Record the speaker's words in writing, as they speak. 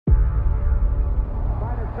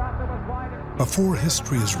Before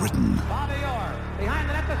history is written,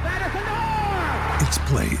 it's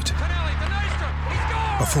played.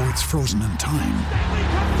 Before it's frozen in time,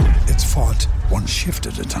 it's fought one shift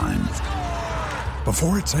at a time.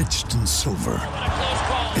 Before it's etched in silver,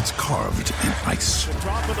 it's carved in ice.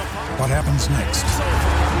 What happens next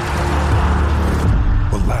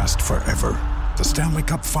will last forever. The Stanley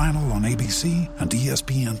Cup Final on ABC and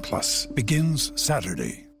ESPN Plus begins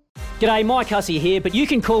Saturday. G'day, Mike Hussey here, but you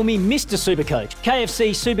can call me Mr. Supercoach. KFC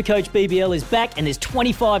Supercoach BBL is back and there's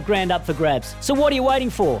 25 grand up for grabs. So what are you waiting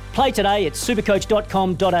for? Play today at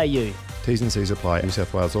supercoach.com.au. T's and C's apply. New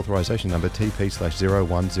South Wales authorisation number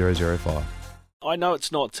TP/01005. I know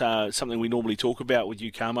it's not something we normally talk about with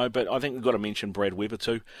you, Camo, but I think we've got to mention Brad Weber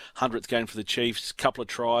too. 100th game for the Chiefs, couple of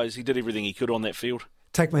tries. He did everything he could on that field.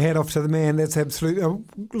 Take my hat off to the man. That's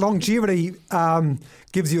absolute longevity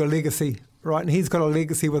gives you a legacy, right? And he's got a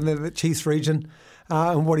legacy within the Chiefs region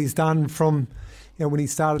and what he's done from when he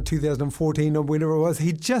started 2014 or whenever it was.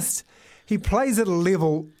 He plays at a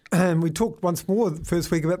level, and we talked once more the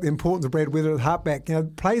first week about the importance of Brad Weber at halfback.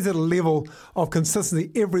 Plays at a level of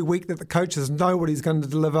consistency every week that the coaches know what he's going to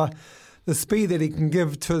deliver. The speed that he can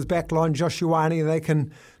give to his back line, Josh Ioane, they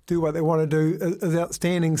can do what they want to do, is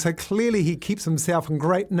outstanding. So clearly he keeps himself in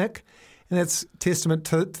great nick, and that's testament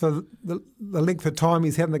to the length of time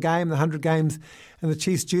he's had in the game, the 100 games in the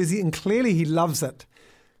Chiefs jersey, and clearly he loves it.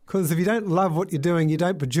 Because if you don't love what you're doing, you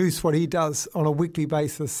don't produce what he does on a weekly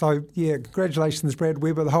basis. So, yeah, congratulations, Brad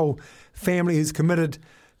Weber, the whole family who's committed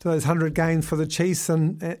to those 100 games for the Chiefs,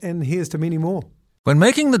 and here's to many more. When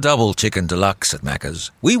making the double chicken deluxe at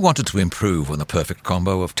Macca's, we wanted to improve on the perfect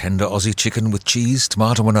combo of tender Aussie chicken with cheese,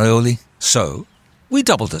 tomato and aioli. So, we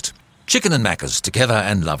doubled it. Chicken and Macca's, together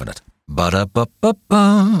and loving it.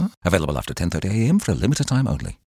 Ba-da-ba-ba-ba. Available after 10:30am for a limited time only.